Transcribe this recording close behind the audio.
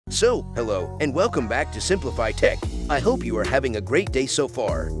So, hello and welcome back to Simplify Tech. I hope you are having a great day so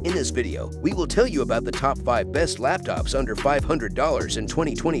far. In this video, we will tell you about the top 5 best laptops under $500 in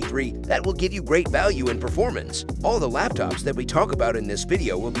 2023 that will give you great value and performance. All the laptops that we talk about in this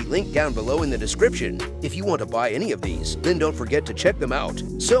video will be linked down below in the description. If you want to buy any of these, then don't forget to check them out.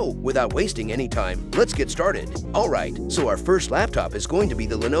 So, without wasting any time, let's get started. Alright, so our first laptop is going to be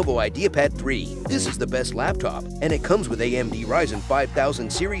the Lenovo IdeaPad 3. This is the best laptop, and it comes with AMD Ryzen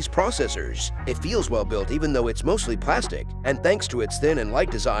 5000 series processors. It feels well built even though it's mostly plastic, and thanks to its thin and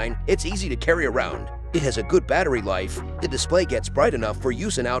light design, it's easy to carry around. It has a good battery life. The display gets bright enough for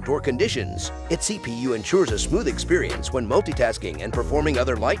use in outdoor conditions. Its CPU ensures a smooth experience when multitasking and performing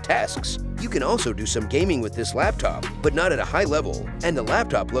other light tasks. You can also do some gaming with this laptop, but not at a high level, and the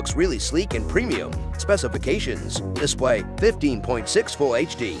laptop looks really sleek and premium. Specifications: display 15.6 Full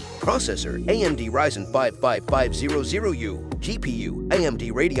HD, processor AMD Ryzen 5 5500U, GPU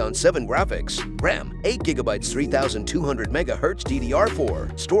AMD Radeon 7 graphics, RAM 8GB 3200 MHz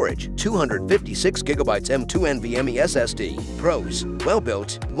DDR4, storage 256 GB M2 NVMe SSD. Pros: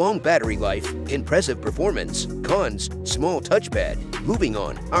 well-built, long battery life, impressive performance. Cons: small touchpad. Moving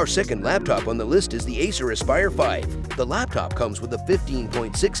on, our second laptop on the list is the Acer Aspire 5. The laptop comes with a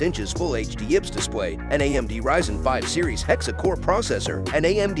 15.6 inches Full HD IPS display, an AMD Ryzen 5 series hexa-core processor, and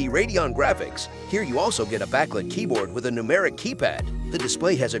AMD Radeon graphics. Here you also get a backlit keyboard with a numeric keypad. The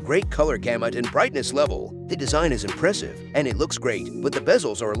display has a great color gamut and brightness level. The design is impressive, and it looks great, but the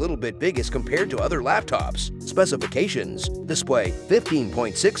bezels are a little bit big as compared to other laptops. Specifications: display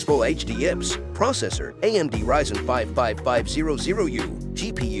 15.6 Full HD IPS, processor AMD Ryzen 5 5500U,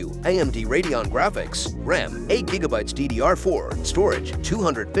 GPU AMD Radeon graphics, RAM 8GB DDR4, storage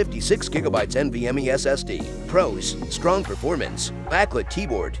 256GB NVMe SSD. Pros: strong performance, backlit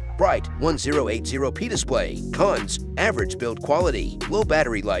keyboard, bright 1080p display. Cons: average build quality, low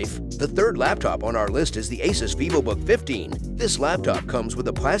battery life. The third laptop on our list is the Asus VivoBook 15. This laptop comes with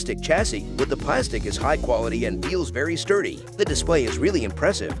a plastic chassis, but the plastic is high quality and feels very sturdy. The display is really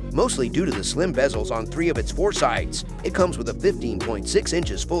impressive, mostly due to the slim bezels on 3 of its 4 sides. It comes with a 15.6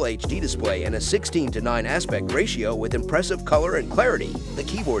 inches Full HD display and a 16:9 aspect ratio with impressive color and clarity. The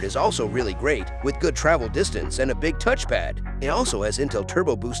keyboard is also really great, with good travel distance and a big touchpad. It also has Intel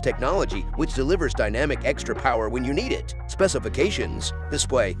Turbo Boost technology, which delivers dynamic extra power when you need it. Specifications: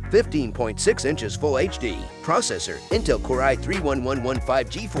 display 15.6 inches Full HD, processor Intel Core i3-1115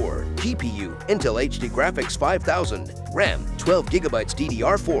 G4, GPU Intel HD Graphics 5000, RAM 12GB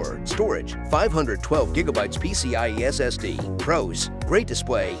DDR4, storage 512GB PCIe SSD. Pros: great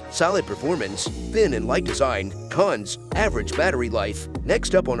display, solid performance, thin and light design. Cons: average battery life.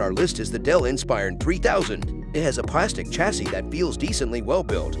 Next up on our list is the Dell Inspiron 3000. It has a plastic chassis that feels decently well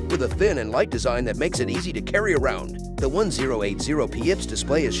built, with a thin and light design that makes it easy to carry around. The 1080p IPS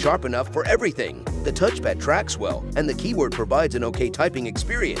display is sharp enough for everything. The touchpad tracks well, and the keyboard provides an okay typing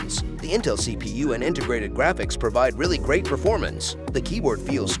experience. The Intel CPU and integrated graphics provide really great performance. The keyboard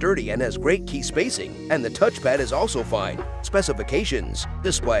feels sturdy and has great key spacing, and the touchpad is also fine. Specifications: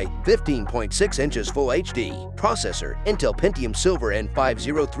 display 15.6 inches Full HD, processor Intel Pentium Silver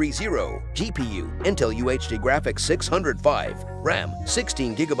N5030, GPU Intel UHD Graphics 605, RAM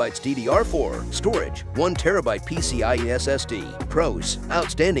 16GB DDR4, storage 1TB PCIe SSD. Pros: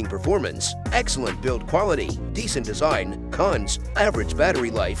 outstanding performance, excellent build quality, decent design. Cons: average battery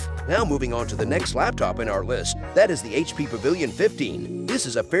life. Now moving on to the next laptop in our list, that is the HP Pavilion 15. This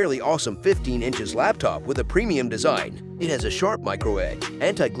is a fairly awesome 15 inches laptop with a premium design. It has a sharp micro-edge,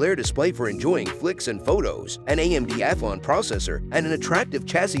 anti-glare display for enjoying flicks and photos, an AMD Athlon processor, and an attractive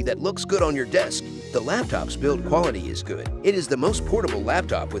chassis that looks good on your desk. The laptop's build quality is good. It is the most portable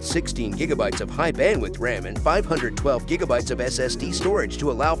laptop with 16GB of high bandwidth RAM and 512GB of SSD storage to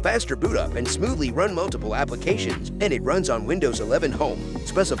allow faster boot up and smoothly run multiple applications, and it runs on Windows 11 Home.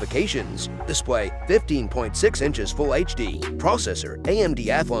 Specifications: display 15.6 inches Full HD, processor AMD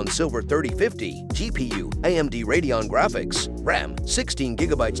Athlon Silver 3050, GPU AMD Radeon graphics, RAM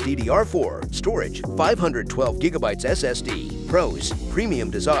 16GB DDR4, storage 512GB SSD. Pros: premium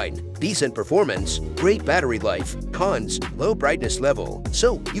design, decent performance, great battery life. Cons: low brightness level.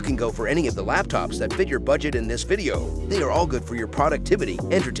 So you can go for any of the laptops that fit your budget in this video. They are all good for your productivity,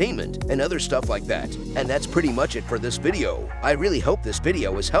 entertainment, and other stuff like that. And that's pretty much it for this video. I really hope this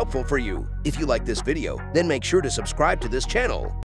video was helpful for you. If you like this video, then make sure to subscribe to this channel.